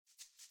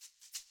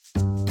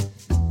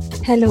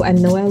Hello,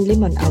 I'm Noelle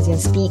Lim on ASEAN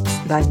Speaks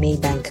by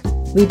Maybank.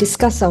 We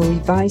discuss our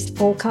revised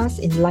forecast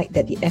in light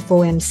that the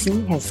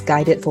FOMC has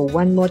guided for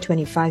one more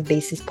 25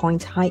 basis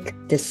point hike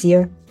this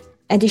year.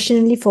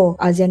 Additionally, for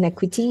ASEAN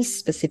Equities,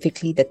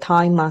 specifically the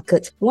Thai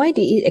market, why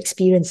did it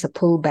experience a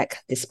pullback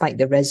despite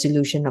the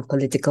resolution of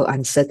political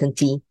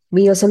uncertainty?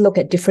 We also look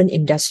at different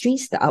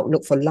industries, the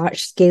outlook for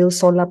large-scale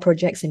solar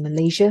projects in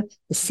Malaysia,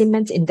 the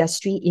cement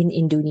industry in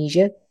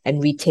Indonesia,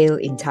 and retail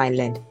in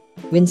Thailand.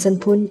 Winson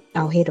Phoon,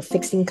 our head of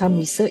fixed income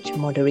research,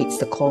 moderates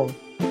the call.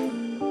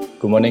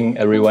 Good morning,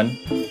 everyone.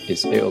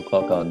 It's 8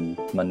 o'clock on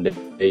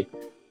Monday.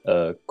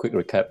 A quick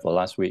recap for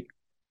last week.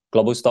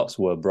 Global stocks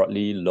were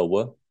broadly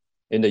lower.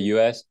 In the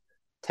US,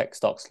 tech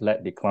stocks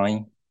led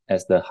decline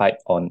as the hype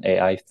on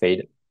AI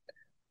faded.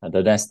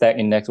 The Nasdaq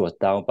index was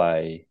down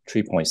by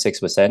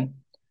 3.6%,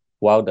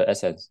 while the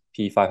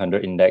S&P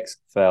 500 index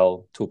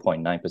fell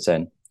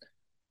 2.9%.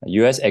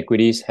 US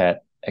equities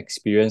had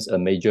experienced a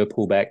major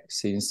pullback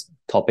since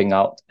topping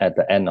out at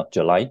the end of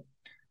July,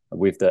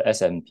 with the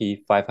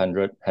S&P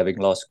 500 having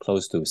lost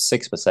close to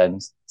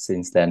 6%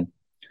 since then.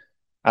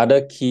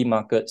 Other key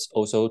markets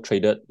also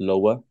traded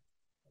lower.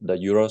 The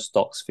Euro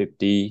Stoxx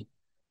 50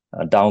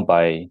 down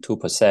by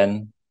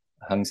 2%,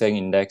 Hang Seng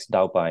Index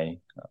down by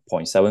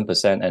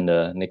 0.7%, and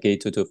the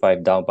Nikkei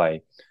 225 down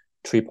by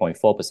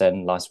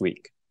 3.4% last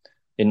week.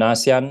 In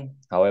ASEAN,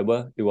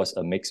 however, it was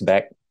a mixed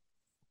bag.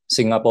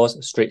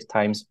 Singapore's Straits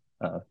Times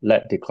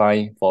led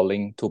decline,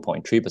 falling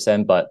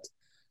 2.3%, but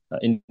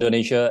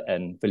Indonesia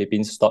and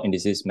Philippines stock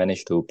indices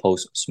managed to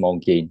post small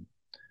gain.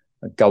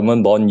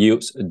 Government bond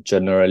yields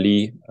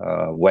generally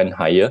went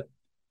higher.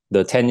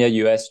 The 10-year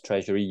US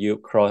Treasury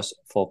yield crossed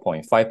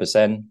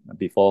 4.5%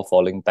 before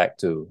falling back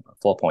to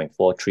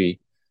 4.43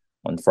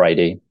 on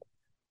Friday.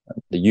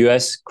 The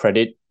US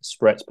credit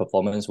spreads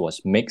performance was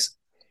mixed,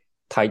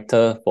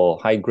 tighter for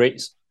high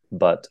grades,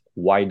 but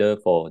wider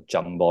for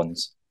junk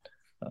bonds.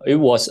 It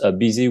was a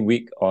busy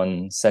week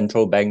on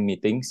central bank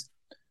meetings.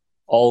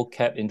 All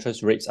kept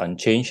interest rates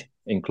unchanged,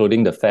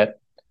 including the Fed,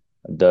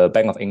 the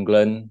Bank of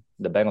England,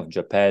 the Bank of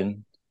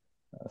Japan,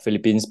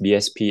 Philippines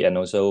BSP, and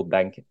also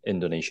Bank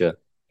Indonesia.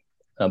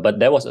 But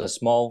there was a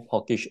small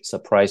hawkish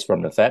surprise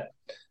from the Fed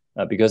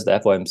because the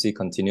FOMC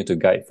continued to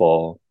guide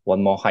for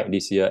one more hike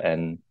this year,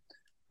 and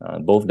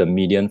both the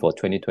median for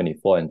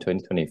 2024 and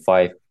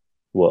 2025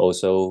 were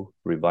also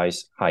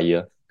revised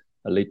higher.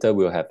 Later,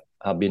 we'll have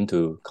Harbin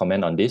to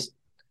comment on this.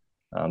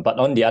 But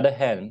on the other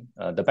hand,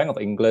 the Bank of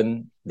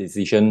England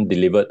decision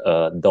delivered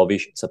a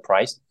dovish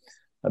surprise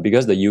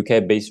because the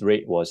UK base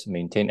rate was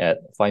maintained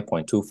at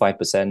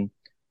 5.25%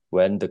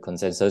 when the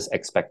consensus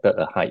expected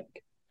a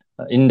hike.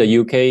 In the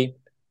UK,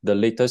 the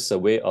latest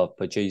survey of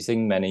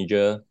Purchasing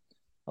Manager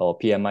or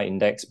PMI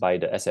index by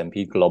the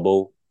S&P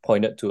Global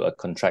pointed to a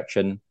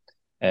contraction,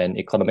 and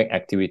economic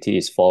activity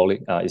is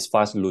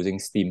fast losing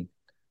steam,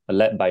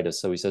 led by the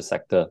services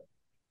sector.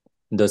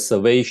 The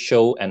survey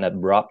showed an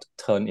abrupt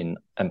turn in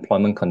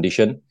employment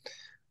condition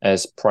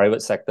as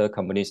private sector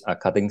companies are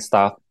cutting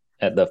staff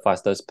at the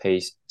fastest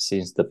pace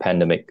since the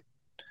pandemic.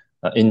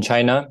 In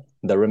China,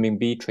 the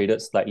renminbi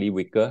traded slightly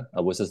weaker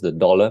versus the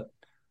dollar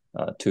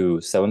to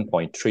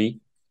 7.3.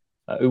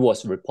 It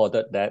was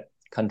reported that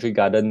Country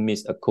Garden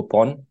missed a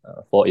coupon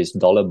for its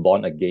dollar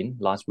bond again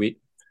last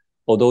week,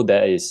 although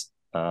there is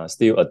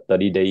still a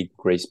 30-day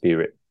grace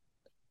period.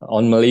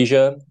 On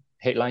Malaysia,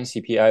 headline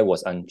CPI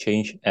was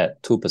unchanged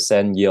at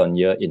 2%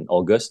 year-on-year in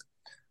August,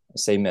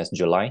 same as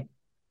July,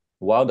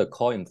 while the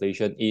core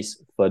inflation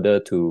eased further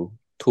to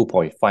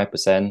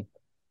 2.5%,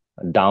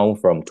 down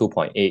from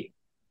 2.8%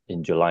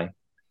 in July,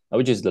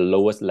 which is the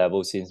lowest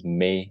level since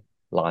May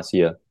last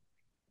year.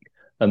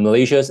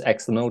 Malaysia's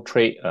external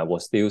trade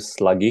was still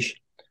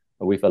sluggish,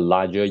 with a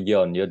larger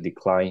year-on-year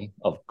decline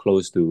of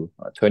close to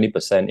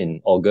 20% in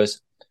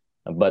August,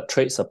 but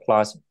trade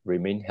surplus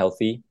remained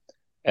healthy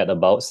at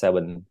about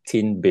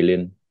 17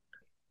 billion.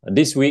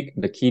 This week,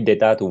 the key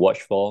data to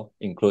watch for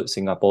include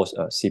Singapore's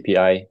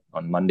CPI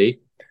on Monday,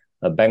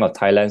 Bank of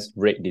Thailand's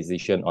rate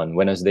decision on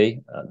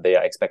Wednesday. They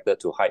are expected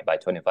to hike by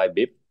 25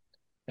 bp.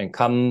 And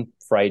come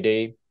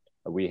Friday,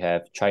 we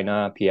have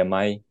China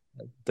PMI,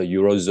 the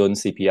Eurozone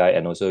CPI,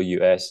 and also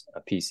US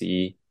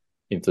PCE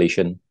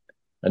inflation.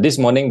 This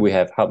morning, we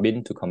have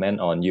Harbin to comment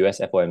on US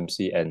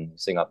FOMC and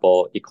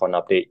Singapore Econ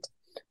Update,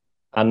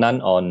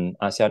 Anand on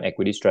ASEAN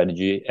Equity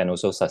Strategy and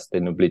also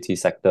Sustainability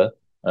Sector,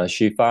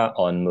 Syifaa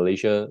on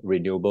Malaysia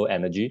Renewable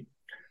Energy,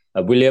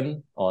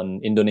 William on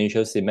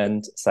Indonesia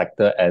Cement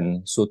Sector,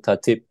 and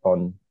Suttatip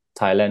on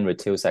Thailand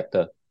Retail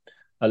Sector.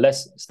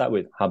 Let's start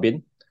with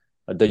Harbin.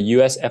 The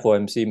US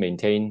FOMC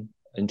maintained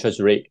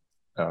interest rate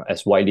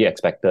as widely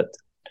expected,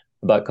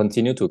 but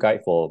continue to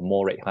guide for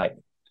more rate hike.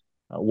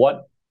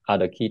 What are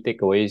the key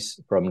takeaways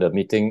from the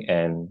meeting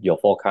and your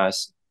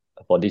forecast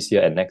for this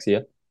year and next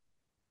year?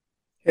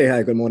 Hey,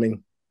 hi, good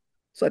morning.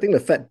 So I think the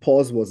Fed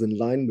pause was in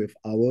line with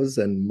ours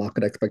and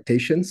market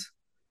expectations.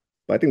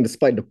 But I think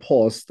despite the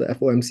pause, the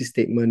FOMC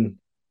statement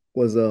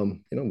was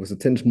a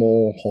tinge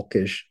more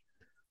hawkish.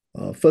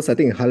 First, I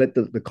think it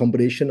highlighted the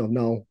combination of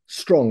now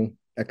strong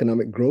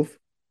economic growth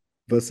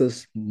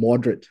versus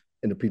moderate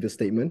in the previous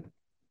statement.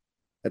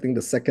 I think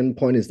the second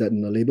point is that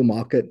in the labor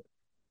market,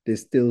 they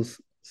still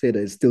say that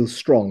it's still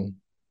strong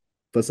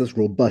versus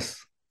robust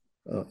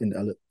in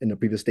the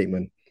previous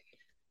statement.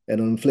 And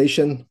on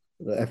inflation,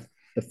 the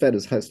Fed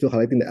is still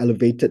highlighting the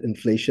elevated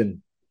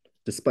inflation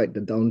despite the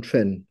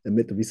downtrend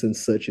amid the recent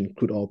surge in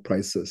crude oil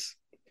prices.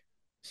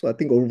 So I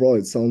think overall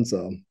it sounds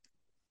a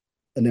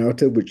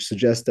narrative which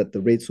suggests that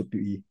the rates will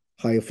be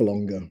higher for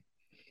longer.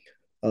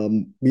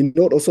 We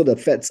note also the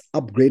Fed's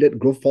upgraded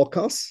growth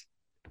forecast,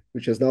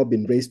 which has now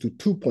been raised to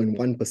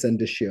 2.1%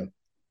 this year.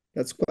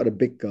 That's quite a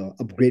big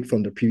upgrade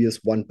from the previous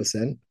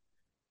 1%,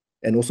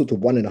 and also to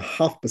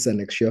 1.5%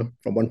 next year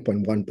from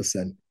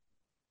 1.1%.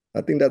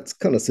 I think that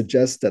kind of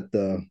suggests that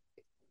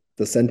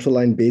the central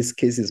line base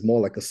case is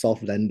more like a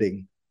soft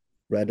landing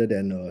rather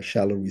than a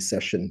shallow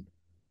recession.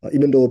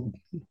 Even though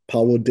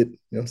Powell did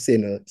say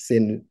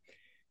in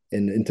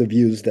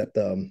interviews that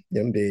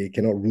they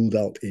cannot rule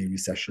out a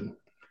recession.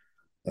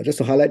 Just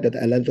to highlight that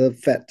the Atlanta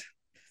Fed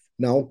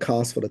now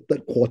casts for the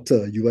third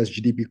quarter, US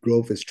GDP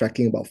growth is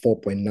tracking about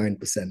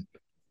 4.9%.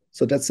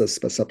 So that's a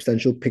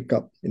substantial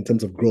pickup in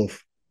terms of growth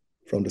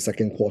from the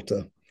second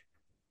quarter.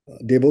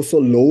 They've also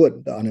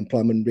lowered the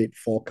unemployment rate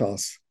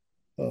forecast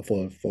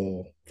for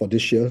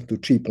this year to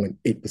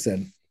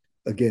 3.8%,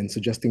 again,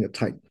 suggesting a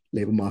tight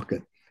labor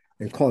market.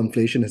 And core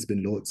inflation has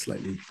been lowered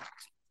slightly.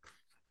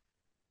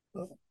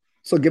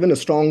 So given a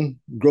strong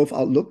growth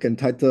outlook and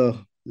tighter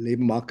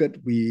labor market,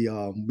 we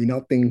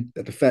now think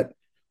that the Fed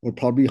will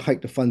probably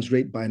hike the funds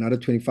rate by another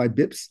 25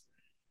 bips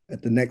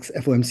at the next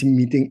FOMC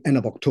meeting end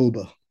of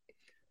October,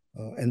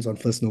 ends on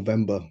 1st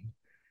November,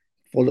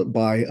 followed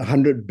by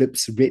 100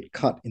 bips rate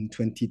cut in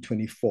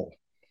 2024,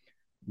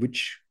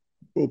 which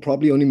will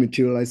probably only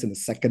materialize in the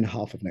second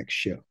half of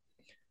next year.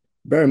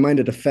 Bear in mind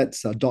that the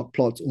Fed's dot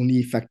plots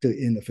only factor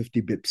in a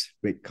 50 bips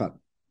rate cut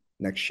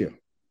next year.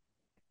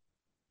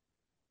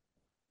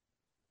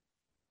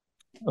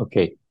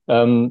 Okay.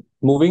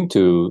 Moving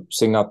to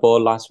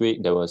Singapore, last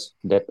week there was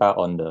data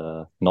on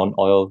the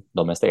non-oil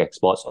domestic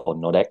exports, or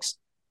NODX,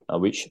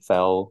 which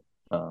fell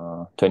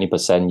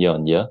 20% year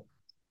on year.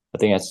 I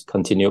think it's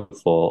continued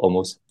for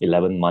almost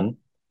 11 months.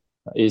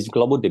 Is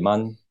global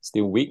demand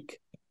still weak?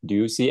 Do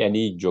you see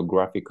any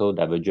geographical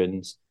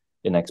divergence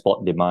in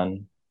export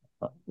demand?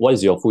 What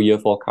is your full year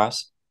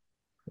forecast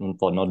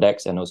for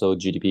NODX and also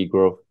GDP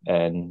growth?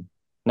 And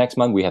next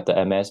month we have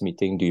the MS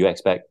meeting. Do you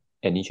expect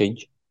any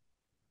change?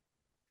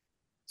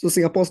 So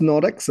Singapore's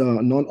NODX,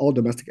 non-oil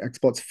domestic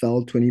exports,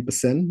 fell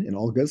 20% in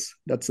August.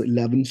 That's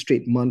 11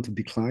 straight months of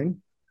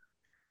decline.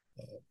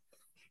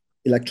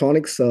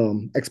 Electronics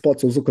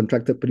exports also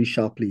contracted pretty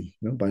sharply,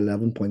 by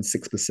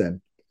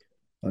 11.6%.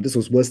 This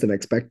was worse than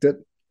expected,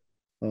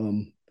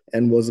 and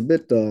was a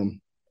bit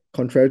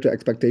contrary to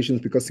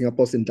expectations because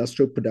Singapore's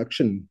industrial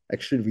production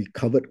actually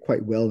recovered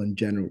quite well in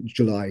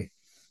July,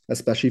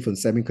 especially for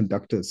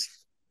semiconductors.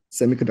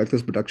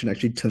 Semiconductors production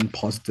actually turned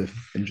positive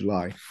in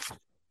July.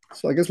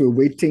 So I guess we're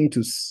waiting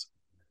to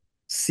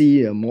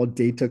see more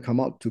data come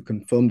out to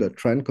confirm the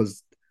trend,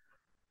 because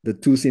the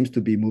two seems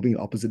to be moving in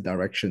opposite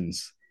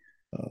directions.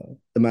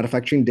 The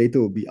manufacturing data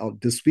will be out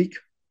this week,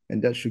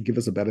 and that should give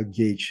us a better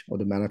gauge of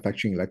the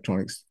manufacturing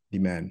electronics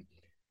demand.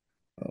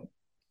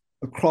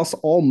 Across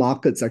all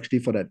markets, actually,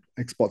 for that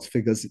exports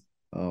figures,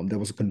 there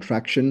was a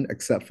contraction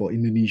except for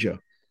Indonesia.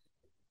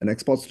 And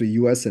exports to the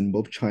US and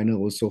both China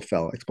also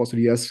fell. Exports to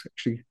the US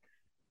actually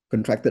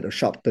contracted a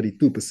sharp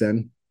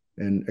 32%,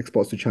 and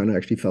exports to China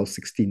actually fell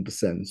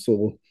 16%.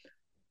 So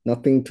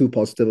nothing too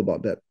positive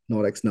about that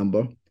NODX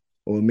number.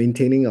 We're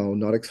maintaining our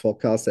NODX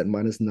forecast at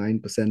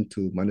 -9%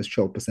 to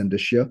 -12%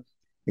 this year,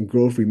 and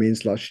growth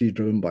remains largely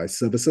driven by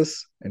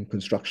services and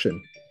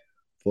construction.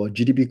 For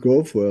GDP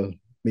growth, we're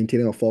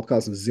maintaining our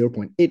forecast of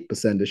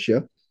 0.8% this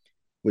year,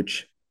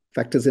 which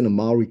factors in a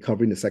mild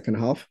recovery in the second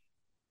half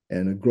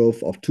and a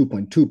growth of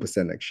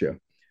 2.2% next year.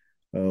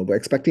 We're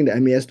expecting the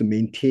MAS to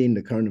maintain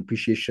the current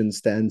appreciation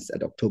stance at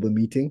the October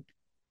meeting,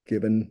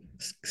 given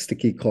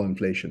sticky core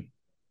inflation.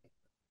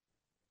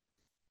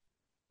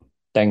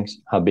 Thanks,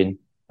 Harbin.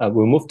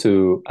 We'll move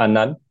to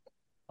Anand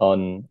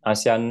on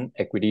ASEAN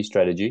Equity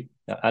strategy.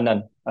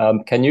 Anand,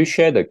 can you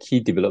share the key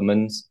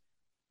developments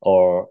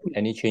or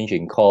any change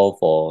in call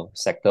for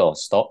sector or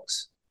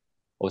stocks?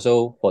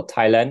 Also, for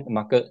Thailand,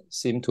 market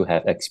seem to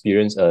have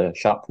experienced a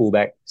sharp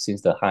pullback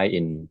since the high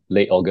in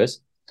late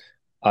August.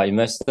 Are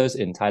investors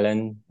in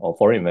Thailand or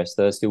foreign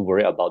investors still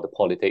worried about the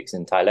politics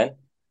in Thailand?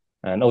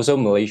 And also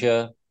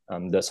Malaysia,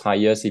 does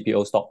higher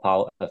CPO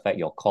stockpile affect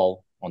your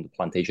call on the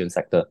plantation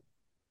sector?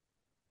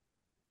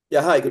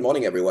 Yeah, hi, good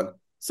morning, everyone.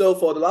 So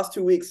for the last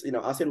 2 weeks,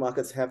 ASEAN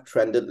markets have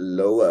trended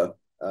lower,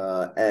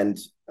 and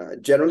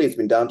generally it's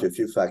been down to a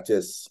few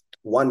factors.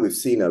 One, we've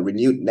seen a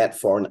renewed net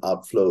foreign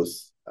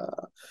outflows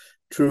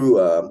through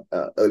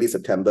early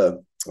September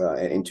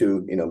and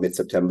into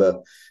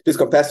mid-September. This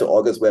compares to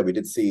August, where we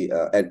did see,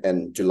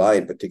 and July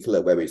in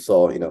particular, where we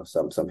saw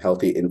some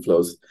healthy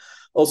inflows.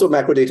 Also,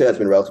 macro data has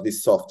been relatively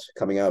soft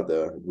coming out of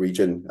the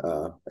region,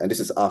 and this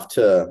is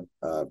after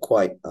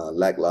quite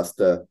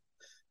lackluster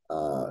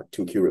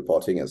 2Q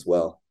reporting as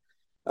well.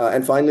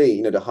 And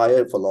finally, the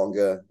higher for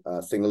longer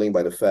signaling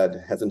by the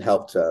Fed hasn't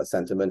helped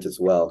sentiment as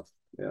well,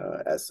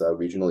 as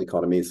regional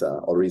economies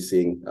are already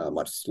seeing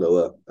much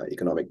slower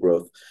economic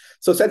growth.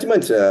 So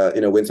sentiment,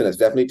 Winson, has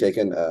definitely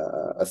taken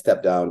a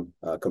step down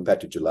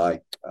compared to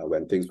July,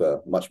 when things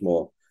were much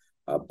more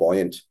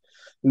buoyant.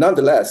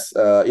 Nonetheless,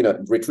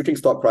 retreating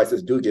stock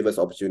prices do give us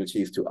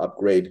opportunities to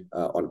upgrade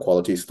on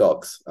quality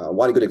stocks.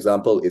 One good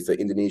example is the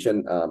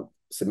Indonesian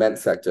cement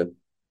sector,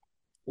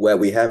 where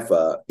we have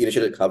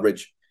initiated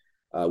coverage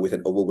with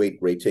an overweight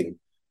rating,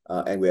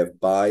 and we have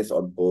buys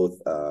on both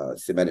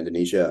Cement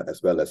Indonesia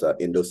as well as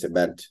Indo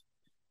Cement.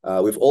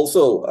 We've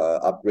also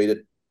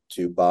upgraded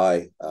to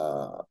buy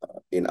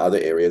in other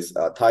areas.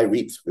 Thai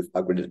REITs, we've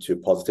upgraded to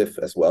positive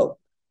as well.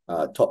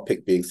 Top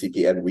pick being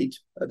CPN REIT.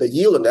 The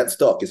yield on that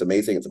stock is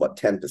amazing. It's about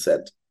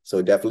 10%.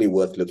 So definitely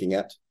worth looking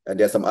at. And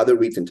there's some other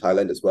REITs in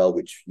Thailand as well,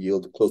 which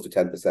yield close to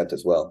 10%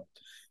 as well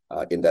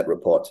in that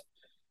report.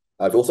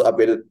 I've also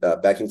upgraded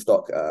banking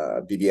stock,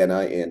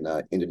 BBNI in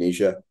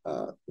Indonesia,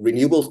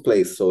 renewables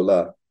plays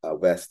Solar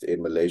West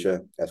in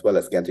Malaysia, as well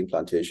as Genting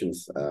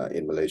Plantations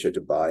in Malaysia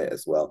to buy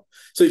as well.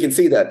 So you can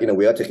see that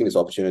we are taking this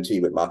opportunity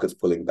with markets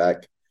pulling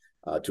back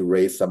to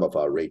raise some of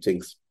our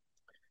ratings.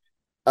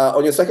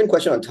 On your second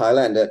question on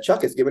Thailand,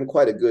 Chuck has given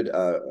quite a good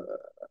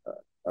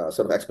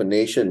sort of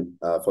explanation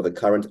for the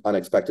current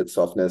unexpected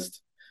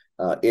softness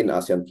in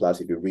ASEAN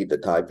Plus, if you read the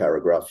Thai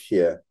paragraph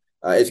here.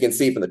 As you can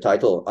see from the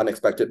title,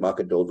 Unexpected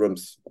Market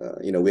Doldrums,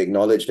 we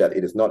acknowledge that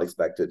it is not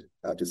expected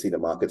to see the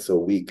market so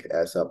weak,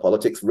 as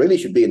politics really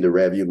should be in the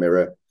rearview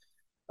mirror,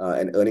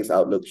 and earnings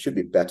outlook should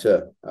be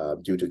better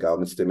due to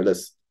government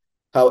stimulus.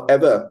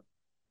 However,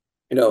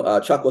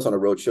 Chuck was on a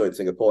roadshow in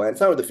Singapore, and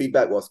some of the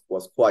feedback was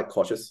quite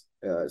cautious.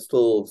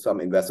 Still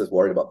some investors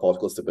worried about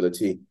political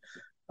stability.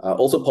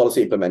 Also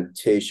policy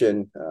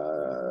implementation,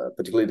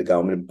 particularly the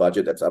government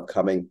budget that's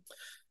upcoming.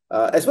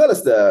 As well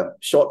as the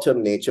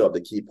short-term nature of the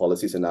key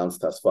policies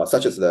announced thus far,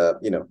 such as the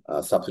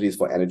subsidies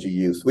for energy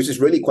use, which is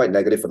really quite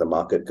negative for the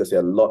market because there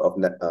are a lot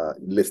of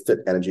listed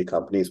energy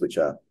companies which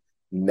are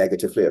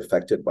negatively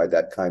affected by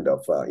that kind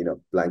of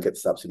blanket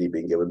subsidy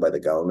being given by the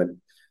government.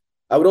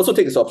 I would also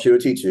take this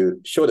opportunity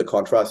to show the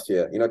contrast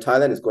here.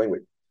 Thailand is going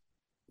with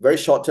very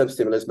short-term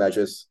stimulus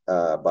measures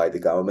by the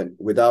government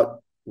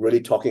without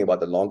really talking about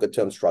the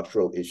longer-term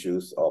structural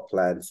issues or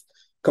plans,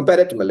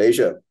 compared to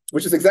Malaysia,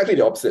 which is exactly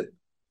the opposite.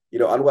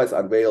 Otherwise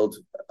unveiled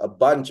a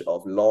bunch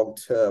of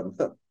long-term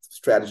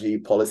strategy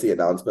policy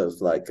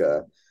announcements like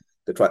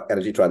the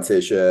energy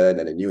transition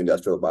and a new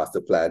industrial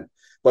master plan.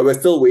 But we're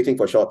still waiting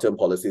for short-term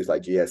policies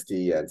like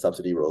GST and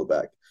subsidy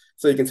rollback.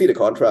 So you can see the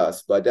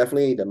contrast, but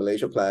definitely the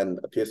Malaysia plan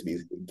appears to be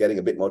getting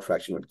a bit more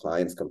traction with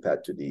clients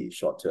compared to the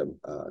short-term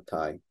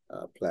Thai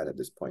plan at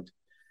this point.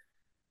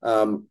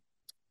 And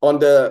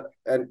to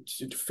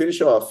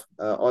finish off,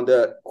 on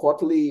the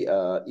quarterly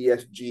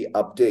ESG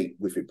update,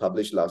 which we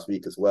published last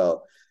week as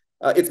well,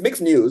 it's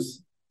mixed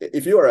news.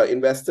 If you are an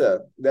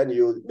investor, then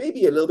you may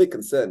be a little bit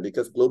concerned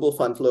because global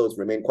fund flows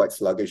remain quite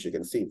sluggish. You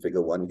can see in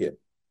figure 1 here.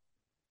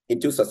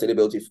 Into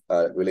sustainability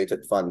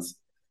related funds,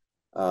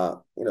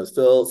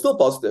 still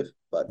positive,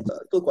 but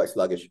still quite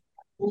sluggish.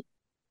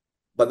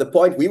 But the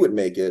point we would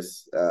make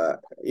is,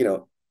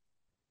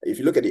 if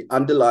you look at the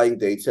underlying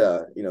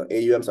data,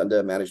 AUMs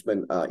under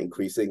management are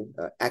increasing.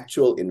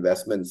 Actual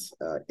investments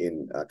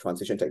in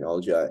transition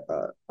technology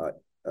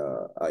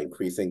are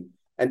increasing.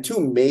 And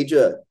two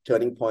major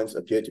turning points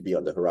appear to be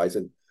on the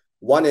horizon.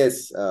 One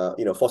is,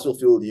 fossil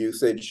fuel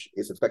usage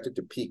is expected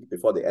to peak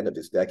before the end of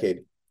this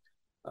decade.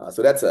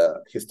 So that's a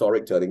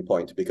historic turning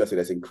point because it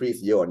has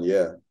increased year on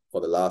year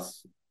for the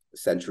last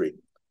century,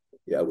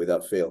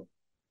 without fail.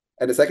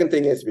 And the second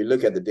thing is, if we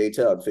look at the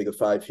data on figure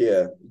 5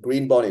 here,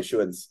 green bond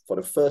issuance for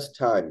the first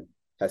time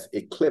has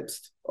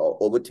eclipsed or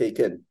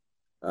overtaken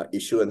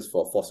issuance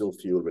for fossil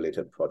fuel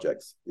related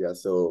projects.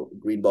 So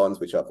green bonds,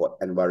 which are for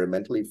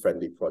environmentally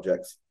friendly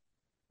projects,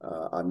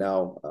 are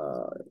now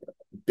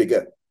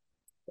bigger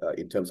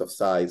in terms of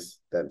size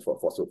than for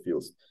fossil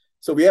fuels.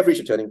 So we have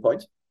reached a turning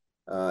point,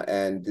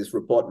 and this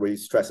report really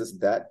stresses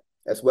that,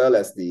 as well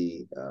as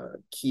the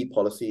key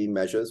policy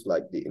measures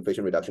like the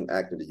Inflation Reduction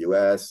Act in the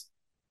US,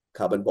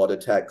 carbon border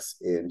tax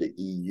in the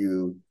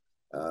EU,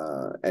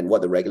 and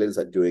what the regulators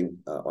are doing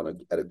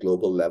at a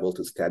global level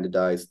to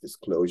standardize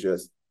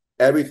disclosures.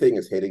 Everything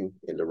is heading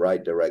in the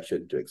right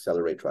direction to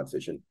accelerate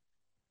transition.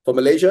 For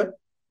Malaysia,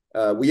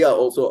 we are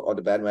also on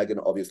the bandwagon.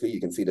 Obviously, you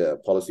can see the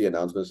policy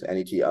announcements,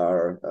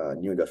 NETR,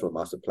 New Industrial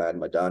Master Plan,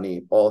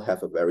 Madani, all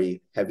have a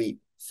very heavy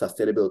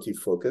sustainability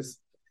focus.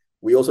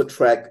 We also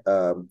track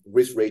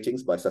risk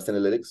ratings by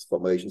Sustainalytics for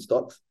Malaysian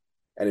stocks,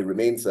 and it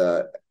remains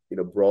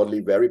broadly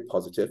very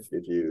positive.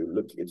 If you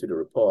look into the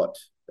report,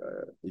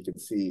 you can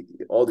see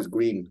all these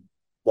green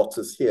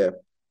boxes here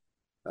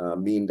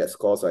mean that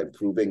scores are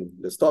improving.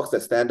 The stocks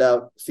that stand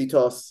out,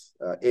 CETOS,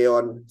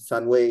 Aeon,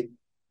 Sunway,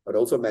 but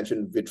also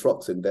mentioned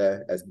Vitrox in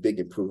there as big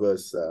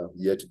improvers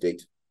year to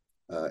date.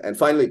 And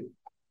finally,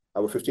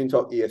 our 15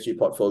 top ESG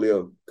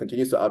portfolio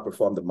continues to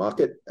outperform the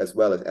market as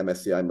well as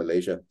MSCI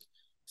Malaysia.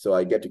 So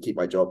I get to keep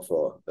my job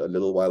for a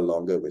little while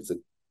longer with it.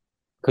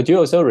 Could you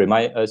also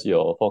remind us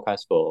your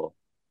forecast for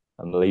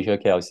Malaysia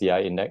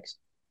KLCI index?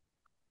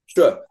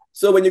 Sure.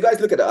 So when you guys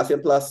look at the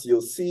ASEAN Plus,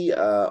 you'll see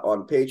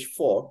on page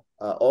 4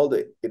 all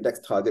the index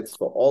targets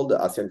for all the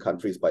ASEAN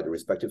countries by the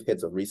respective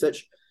heads of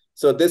research.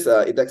 So this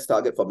index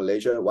target for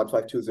Malaysia,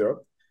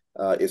 1520,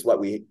 is what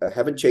we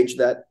haven't changed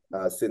that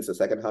since the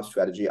second half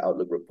strategy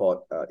outlook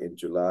report in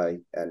July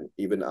and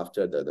even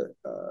after the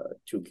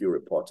 2Q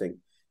reporting.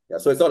 Yeah,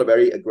 so it's not a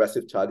very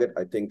aggressive target.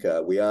 I think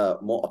we are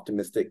more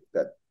optimistic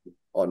that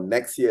on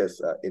next year's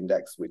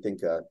index, we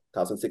think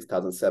 1006,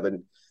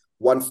 1007,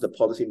 once the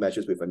policy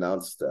measures we've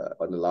announced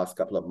on the last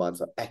couple of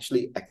months are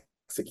actually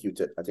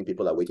executed, I think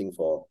people are waiting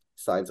for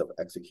signs of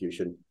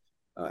execution,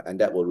 and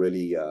that will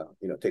really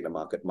take the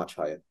market much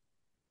higher.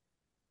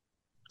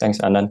 Thanks,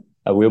 Anand.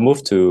 We'll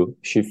move to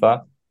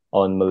Syifaa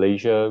on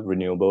Malaysia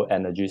renewable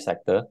energy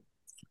sector.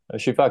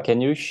 Syifaa,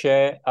 can you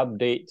share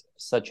updates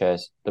such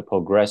as the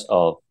progress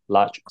of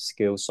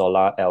large-scale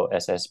solar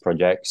LSS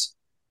projects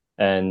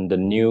and the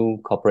new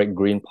Corporate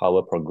Green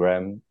Power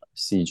Program,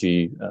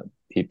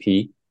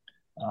 CGPP?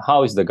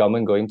 How is the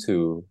government going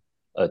to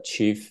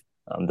achieve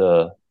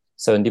the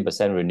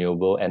 70%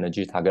 renewable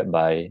energy target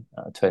by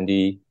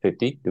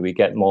 2050? Do we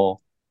get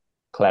more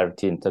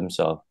clarity in terms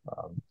of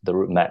the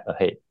roadmap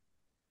ahead?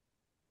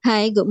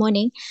 Hi, good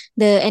morning.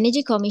 The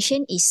Energy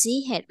Commission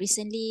 (EC) had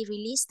recently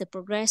released the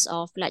progress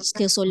of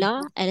large-scale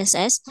solar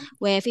 (LSS),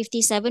 where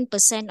 57%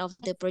 of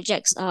the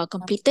projects are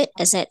completed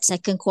as at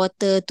second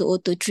quarter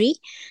 2023.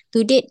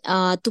 To date,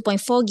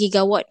 2.4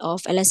 gigawatt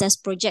of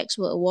LSS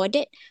projects were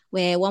awarded,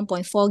 where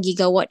 1.4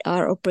 gigawatt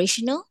are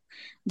operational.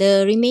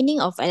 The remaining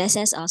of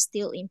LSS are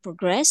still in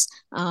progress,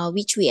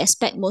 which we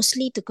expect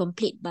mostly to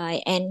complete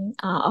by end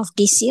of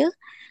this year.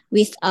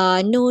 With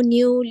no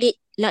new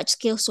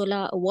large-scale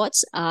solar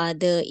awards,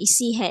 the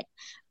EC had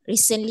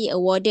recently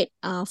awarded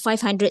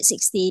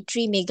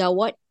 563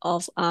 megawatt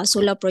of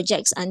solar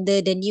projects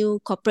under the new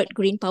Corporate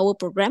Green Power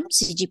Program,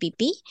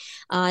 CGPP.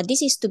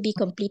 This is to be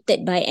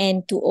completed by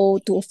end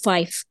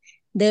 2025.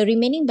 The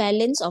remaining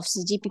balance of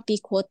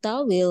CGPP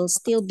quota will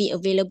still be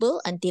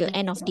available until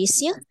end of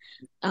this year.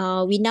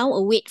 We now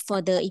await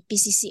for the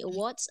EPCC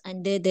awards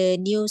under the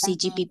new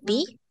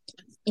CGPP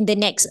in the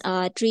next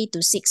 3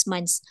 to 6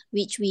 months,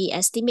 which we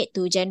estimate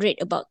to generate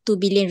about 2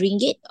 billion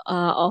ringgit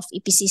of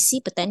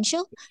EPCC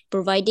potential,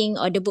 providing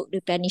order book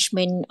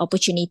replenishment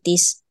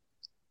opportunities.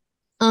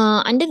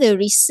 Under the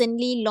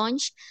recently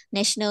launched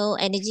National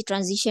Energy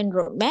Transition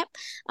Roadmap,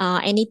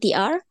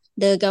 NETR,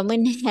 the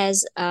government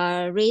has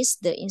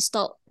raised the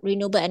installed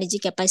renewable energy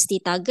capacity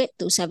target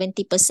to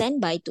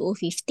 70% by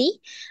 2050.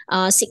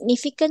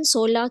 Significant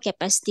solar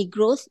capacity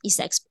growth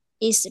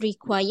is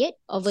required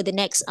over the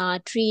next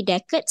 3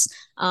 decades,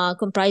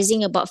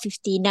 comprising about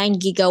 59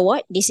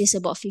 gigawatt. This is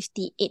about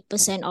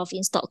 58% of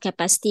installed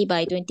capacity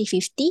by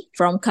 2050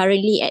 from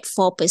currently at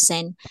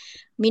 4%.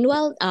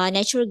 Meanwhile,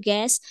 natural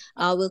gas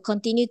will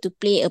continue to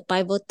play a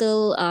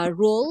pivotal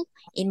role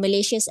in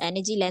Malaysia's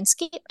energy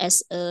landscape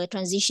as a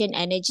transition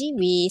energy,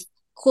 with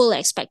coal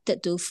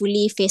expected to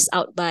fully phase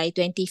out by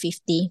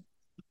 2050.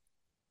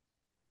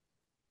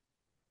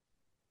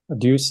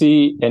 Do you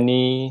see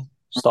any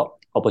stock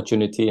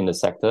opportunity in the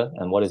sector,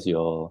 and what is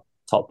your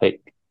top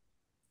pick?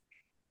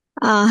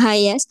 Hi,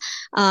 yes.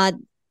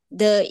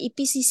 The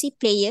EPCC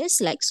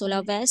players like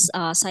Solarvest,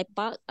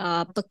 Saipak,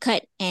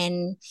 Pekat,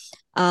 and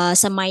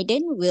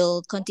Samaiden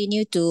will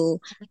continue to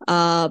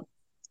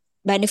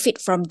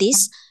benefit from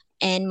this.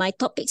 And my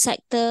top pick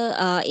sector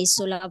is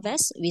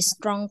Solarvest, with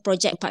strong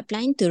project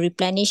pipeline to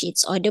replenish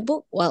its order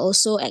book while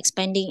also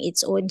expanding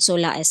its own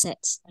solar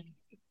assets.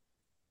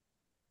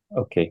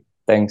 Okay,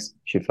 thanks,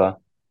 Syifaa.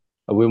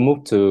 We'll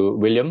move to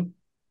William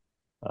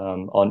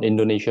on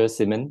Indonesia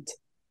cement.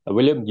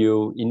 William,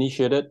 you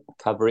initiated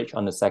coverage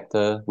on the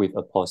sector with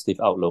a positive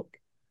outlook.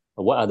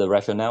 What are the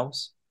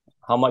rationales?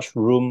 How much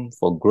room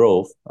for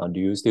growth do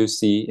you still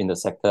see in the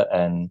sector,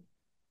 and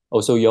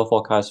also your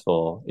forecast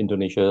for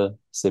Indonesia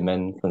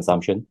cement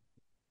consumption?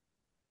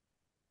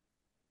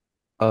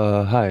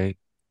 Hi,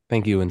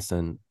 thank you,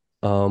 Winston.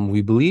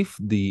 We believe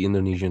the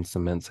Indonesian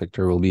cement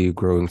sector will be a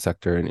growing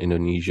sector in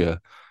Indonesia.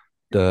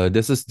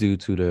 This is due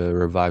to the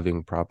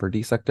reviving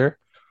property sector,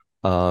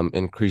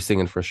 increasing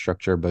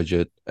infrastructure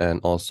budget,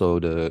 and also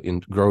the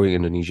growing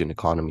Indonesian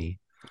economy.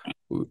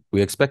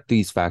 We expect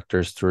these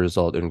factors to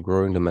result in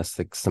growing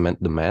domestic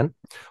cement demand,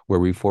 where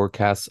we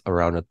forecast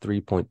around a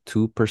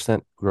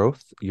 3.2%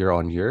 growth year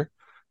on year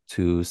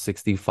to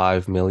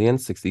 65 million,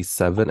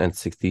 67, and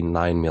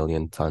 69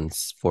 million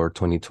tons for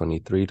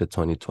 2023 to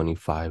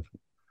 2025.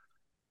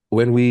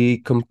 When we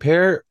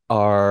compare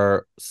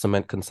our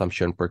cement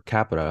consumption per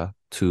capita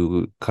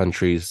to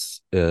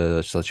countries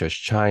such as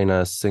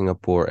China,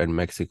 Singapore, and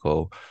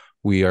Mexico,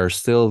 we are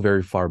still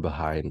very far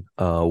behind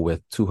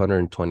with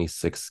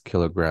 226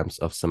 kilograms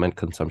of cement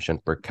consumption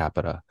per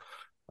capita.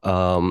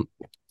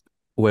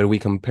 When we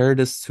compare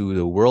this to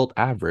the world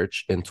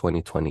average in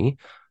 2020,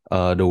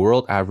 the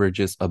world average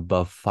is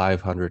above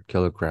 500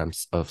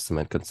 kilograms of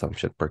cement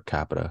consumption per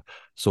capita.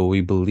 So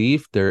we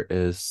believe there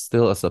is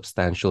still a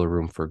substantial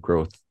room for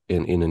growth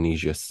in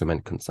Indonesia's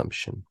cement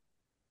consumption.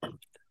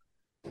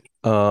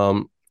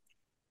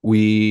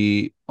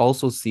 We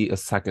also see a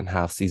second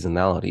half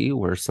seasonality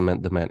where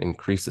cement demand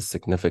increases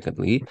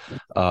significantly,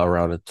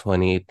 around a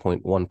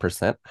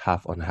 28.1%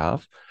 half on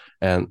half.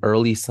 And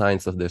early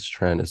signs of this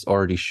trend is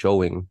already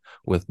showing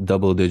with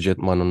double-digit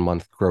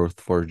month-on-month growth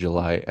for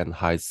July and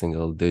high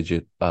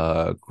single-digit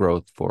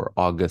growth for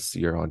August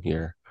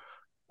year-on-year.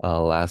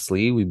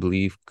 Lastly, we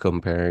believe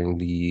comparing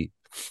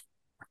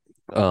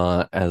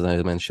as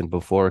I mentioned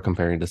before,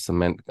 comparing the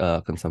cement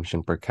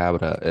consumption per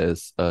capita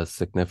is a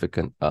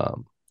significant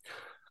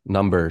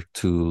number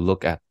to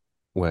look at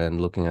when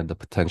looking at the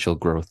potential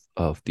growth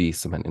of the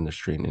cement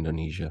industry in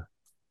Indonesia.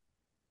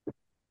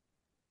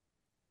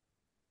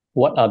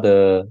 What are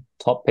the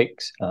top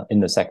picks in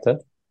the sector?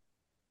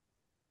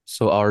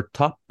 So our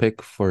top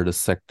pick for the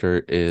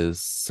sector is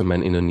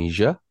Cement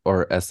Indonesia,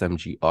 or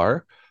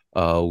SMGR.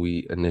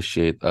 We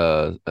initiate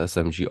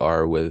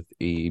SMGR with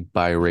a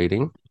buy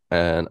rating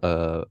and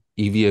a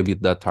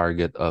EV/EBITDA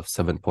target of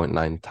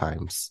 7.9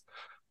 times.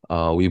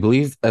 We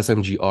believe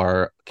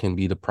SMGR can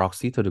be the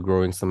proxy to the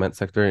growing cement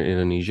sector in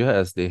Indonesia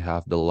as they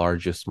have the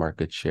largest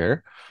market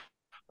share.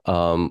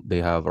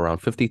 They have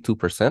around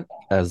 52%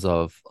 as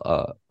of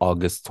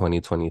August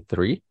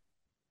 2023.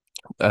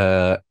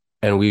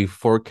 And we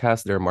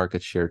forecast their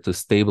market share to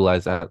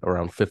stabilize at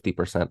around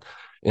 50%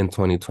 in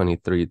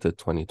 2023 to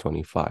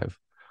 2025.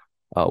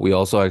 We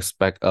also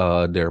expect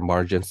their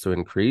margins to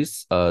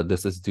increase.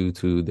 This is due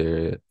to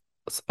their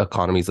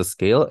economies of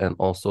scale and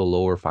also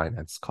lower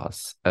finance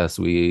costs as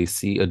we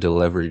see a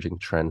deleveraging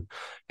trend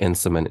in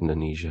Cement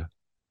Indonesia.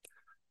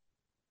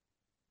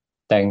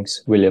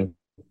 Thanks, William.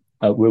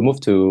 We'll move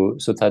to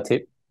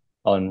Suttatip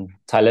on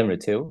Thailand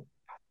retail.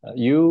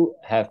 You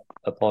have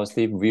a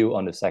positive view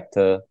on the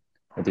sector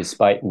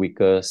despite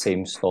weaker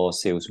same-store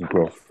sales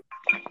growth.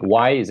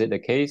 Why is it the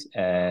case?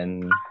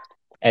 And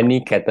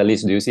any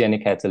catalyst? Do you see any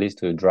catalyst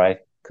to drive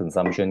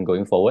consumption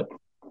going forward?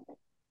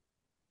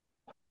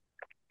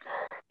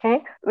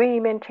 Okay, we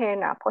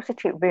maintain a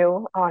positive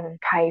view on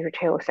Thai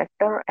retail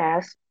sector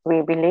as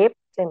we believe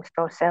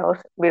same-store sales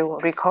will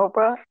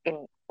recover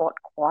in fourth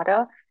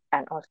quarter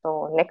and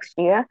also next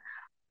year.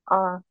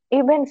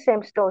 Even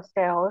same-store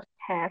sales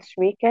has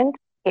weakened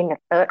in the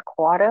third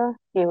quarter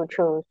due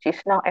to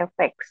seasonal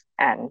effects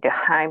and the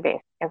high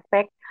base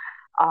effect.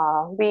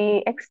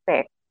 We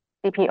expect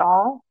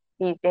CPO,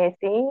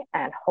 BJC,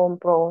 and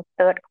HomePro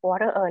third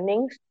quarter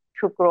earnings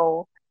to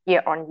grow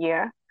year on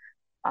year,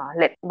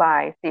 led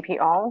by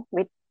CPO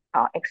with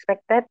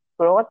expected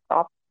growth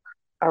of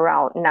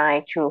around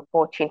 9 to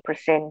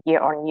 14% year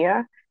on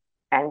year,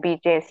 and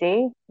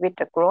BJC with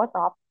a growth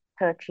of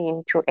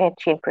 13 to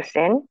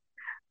 18%.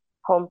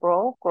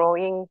 HomePro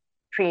growing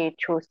 3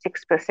 to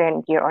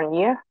 6% year on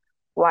year,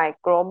 while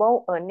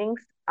global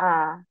earnings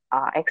are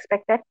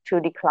expected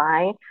to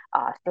decline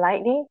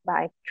slightly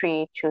by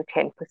 3 to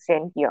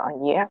 10% year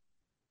on year.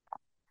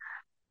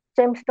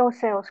 Same-store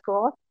sales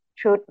growth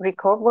should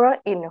recover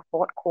in the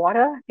fourth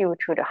quarter due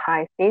to the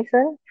high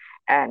season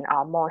and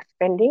more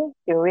spending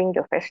during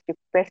the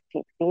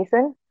festive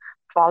season,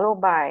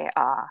 followed by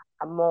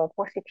a more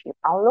positive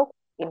outlook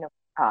in the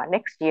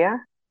next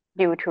year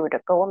due to the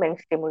government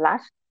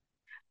stimulus.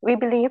 We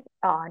believe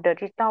the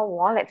digital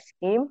wallet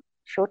scheme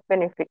should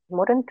benefit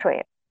modern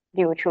trade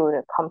due to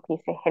the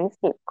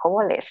comprehensive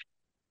coverage.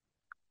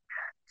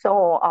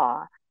 So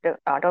the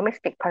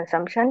domestic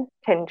consumption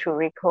tend to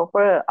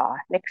recover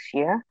next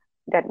year.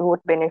 That would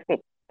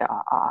benefit the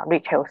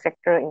retail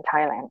sector in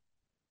Thailand.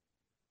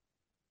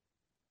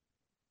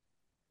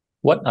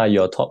 What are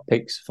your top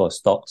picks for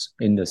stocks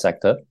in the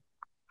sector?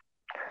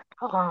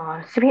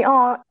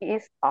 CPO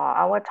is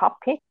our top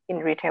pick in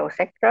retail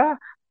sector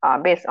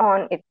based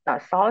on its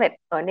solid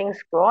earnings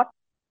growth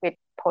with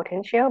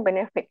potential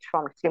benefits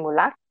from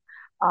stimulus.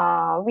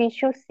 We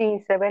should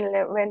see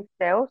 7-Eleven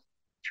sales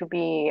to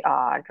be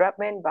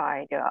driven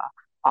by the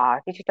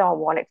digital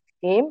wallet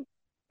scheme,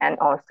 and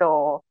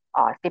also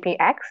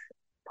CPX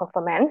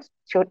performance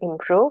should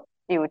improve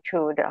due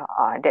to the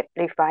debt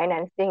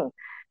refinancing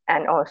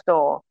and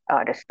also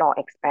the store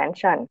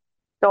expansion.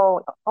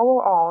 So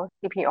overall,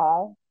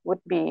 CPO would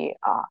be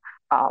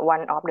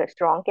one of the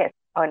strongest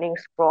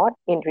earnings growth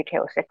in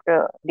retail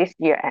sector this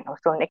year and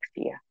also next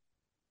year.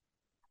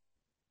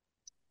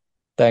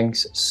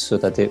 Thanks,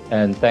 Suttatip,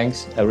 and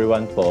thanks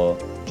everyone for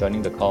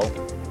joining the call.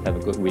 Have a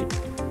good week.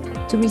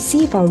 To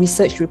receive our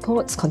research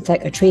reports,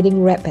 contact a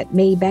trading rep at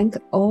Maybank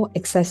or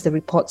access the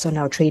reports on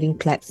our trading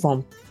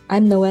platform.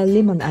 I'm Noelle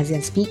Lim on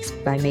ASEAN Speaks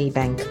by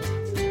Maybank.